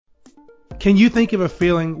Can you think of a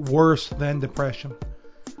feeling worse than depression?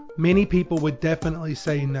 Many people would definitely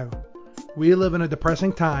say no. We live in a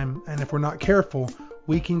depressing time, and if we're not careful,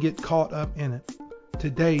 we can get caught up in it.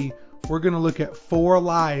 Today, we're going to look at 4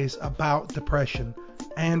 lies about depression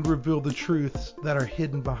and reveal the truths that are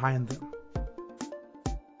hidden behind them.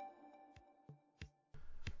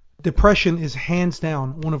 Depression is hands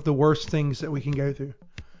down one of the worst things that we can go through.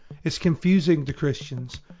 It's confusing to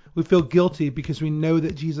Christians. We feel guilty because we know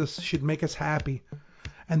that Jesus should make us happy,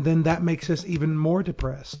 and then that makes us even more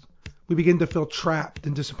depressed. We begin to feel trapped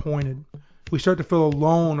and disappointed. We start to feel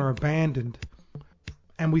alone or abandoned,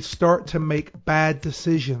 and we start to make bad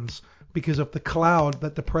decisions because of the cloud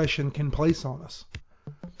that depression can place on us.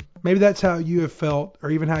 Maybe that's how you have felt,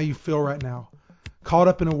 or even how you feel right now, caught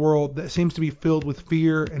up in a world that seems to be filled with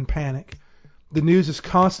fear and panic. The news is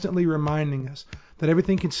constantly reminding us that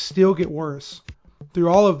everything can still get worse. Through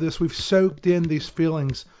all of this, we've soaked in these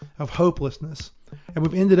feelings of hopelessness, and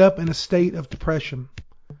we've ended up in a state of depression.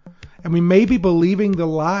 And we may be believing the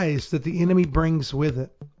lies that the enemy brings with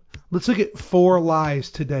it. Let's look at 4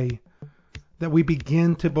 lies today that we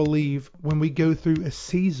begin to believe when we go through a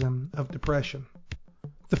season of depression.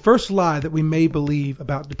 The first lie that we may believe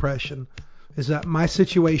about depression is that my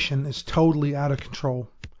situation is totally out of control.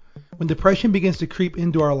 When depression begins to creep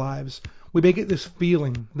into our lives, we may get this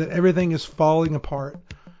feeling that everything is falling apart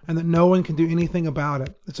and that no one can do anything about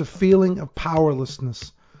it. It's a feeling of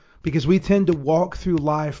powerlessness because we tend to walk through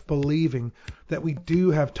life believing that we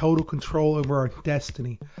do have total control over our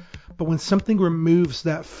destiny. But when something removes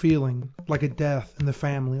that feeling, like a death in the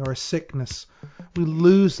family or a sickness, we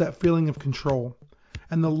lose that feeling of control.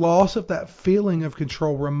 And the loss of that feeling of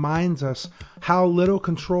control reminds us how little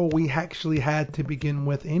control we actually had to begin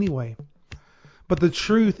with anyway. But the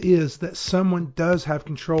truth is that someone does have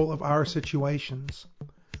control of our situations.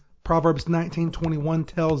 Proverbs 19:21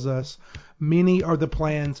 tells us, "Many are the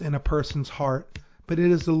plans in a person's heart, but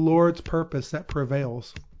it is the Lord's purpose that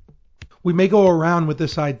prevails." We may go around with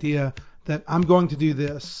this idea that I'm going to do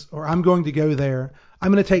this, or I'm going to go there,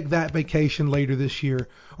 I'm going to take that vacation later this year,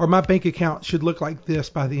 or my bank account should look like this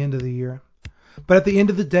by the end of the year. But at the end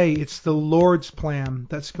of the day, it's the Lord's plan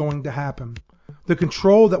that's going to happen. The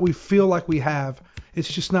control that we feel like we have,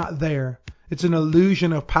 it's just not there. It's an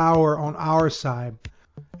illusion of power on our side.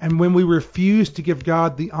 And when we refuse to give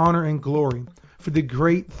God the honor and glory for the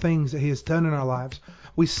great things that He has done in our lives,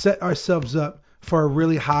 we set ourselves up for a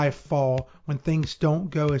really high fall when things don't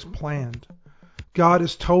go as planned. God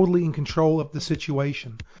is totally in control of the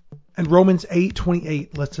situation. And Romans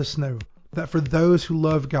 8:28 lets us know that for those who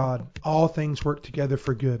love God, all things work together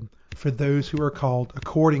for good, for those who are called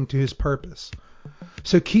according to His purpose.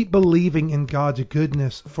 So keep believing in God's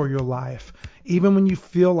goodness for your life, even when you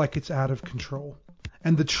feel like it's out of control.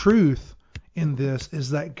 And the truth in this is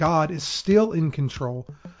that God is still in control,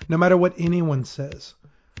 no matter what anyone says.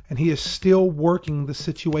 And He is still working the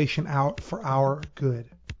situation out for our good.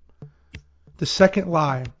 The second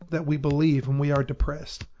lie that we believe when we are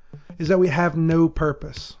depressed is that we have no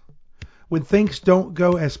purpose. When things don't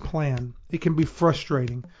go as planned, it can be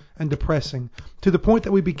frustrating and depressing to the point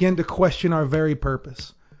that we begin to question our very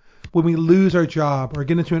purpose. When we lose our job or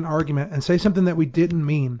get into an argument and say something that we didn't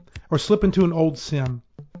mean or slip into an old sin,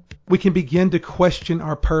 we can begin to question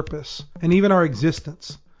our purpose and even our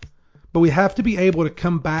existence. But we have to be able to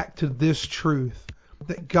come back to this truth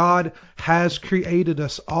that God has created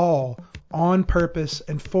us all on purpose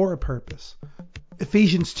and for a purpose.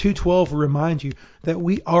 Ephesians 2:12 will remind you that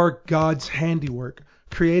we are God's handiwork,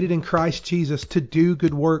 created in Christ Jesus to do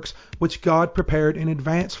good works, which God prepared in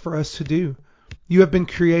advance for us to do. You have been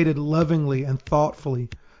created lovingly and thoughtfully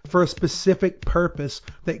for a specific purpose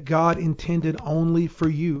that God intended only for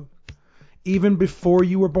you. Even before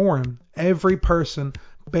you were born, every person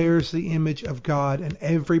bears the image of God, and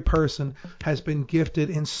every person has been gifted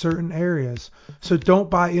in certain areas. So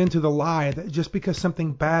don't buy into the lie that just because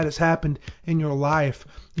something bad has happened in your life,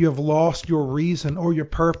 you have lost your reason or your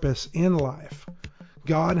purpose in life.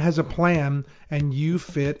 God has a plan, and you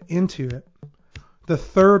fit into it. The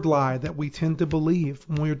third lie that we tend to believe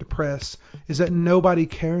when we're depressed is that nobody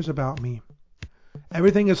cares about me.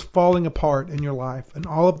 Everything is falling apart in your life, and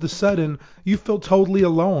all of a sudden, you feel totally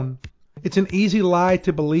alone. It's an easy lie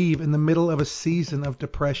to believe in the middle of a season of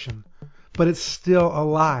depression, but it's still a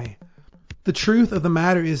lie. The truth of the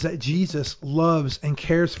matter is that Jesus loves and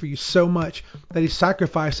cares for you so much that He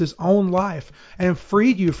sacrificed His own life and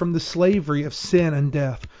freed you from the slavery of sin and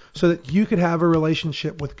death so that you could have a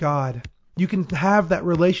relationship with God. You can have that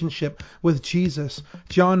relationship with Jesus.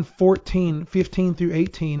 John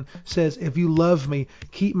 14:15-18 says, "If you love me,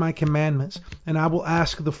 keep my commandments, and I will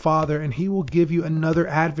ask the Father, and he will give you another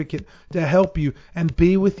advocate to help you and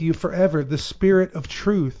be with you forever, the Spirit of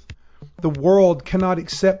truth. The world cannot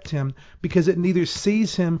accept him because it neither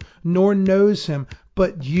sees him nor knows him,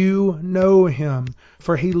 but you know him,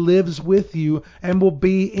 for he lives with you and will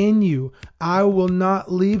be in you. I will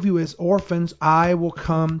not leave you as orphans. I will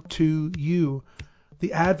come to you."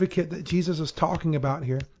 The advocate that Jesus is talking about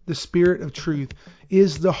here, the Spirit of truth,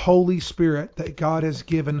 is the Holy Spirit that God has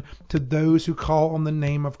given to those who call on the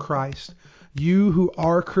name of Christ. You who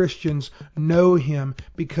are Christians know him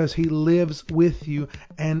because he lives with you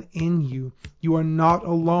and in you. You are not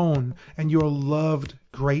alone, and you are loved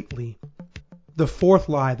greatly. The fourth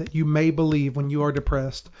lie that you may believe when you are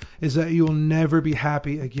depressed is that you'll never be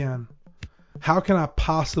happy again. How can I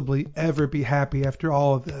possibly ever be happy after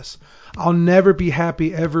all of this? I'll never be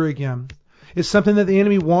happy ever again. It's something that the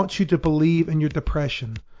enemy wants you to believe in your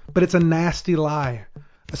depression, but it's a nasty lie,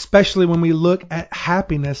 especially when we look at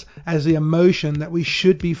happiness as the emotion that we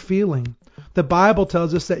should be feeling. The Bible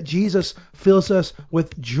tells us that Jesus fills us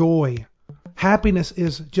with joy. Happiness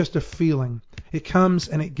is just a feeling. It comes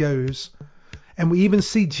and it goes. And we even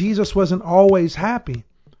see Jesus wasn't always happy,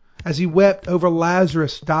 as he wept over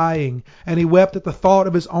Lazarus dying, and he wept at the thought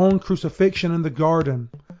of his own crucifixion in the garden.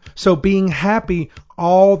 So being happy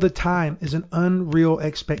all the time is an unreal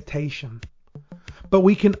expectation. But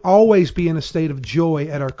we can always be in a state of joy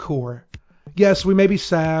at our core. Yes, we may be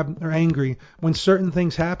sad or angry when certain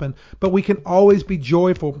things happen, but we can always be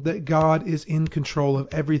joyful that God is in control of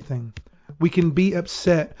everything. We can be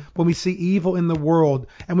upset when we see evil in the world,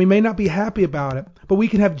 and we may not be happy about it, but we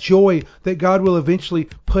can have joy that God will eventually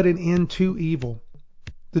put an end to evil.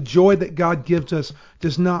 The joy that God gives us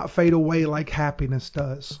does not fade away like happiness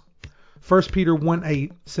does. 1 Peter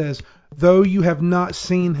 1:8 says, "Though you have not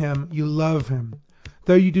seen him, you love him.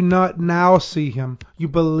 Though you do not now see him, you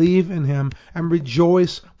believe in him and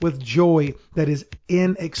rejoice with joy that is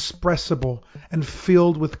inexpressible and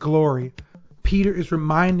filled with glory." Peter is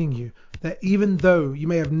reminding you that even though you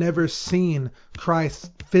may have never seen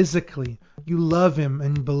Christ physically, you love him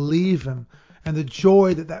and believe him, and the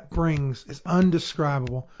joy that that brings is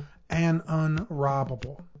undescribable and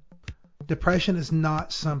unrobbable. Depression is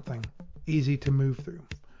not something easy to move through,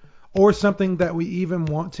 or something that we even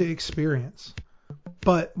want to experience.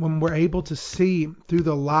 But when we're able to see through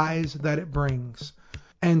the lies that it brings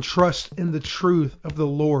and trust in the truth of the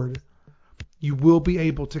Lord, you will be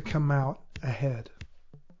able to come out ahead.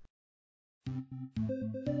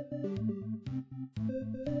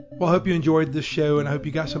 Well, I hope you enjoyed this show, and I hope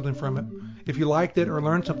you got something from it. If you liked it or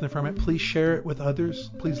learned something from it, please share it with others.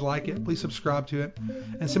 Please like it. Please subscribe to it.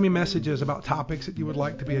 And send me messages about topics that you would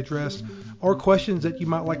like to be addressed or questions that you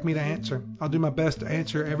might like me to answer. I'll do my best to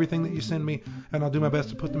answer everything that you send me, and I'll do my best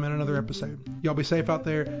to put them in another episode. Y'all be safe out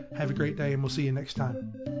there. Have a great day, and we'll see you next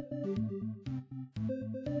time.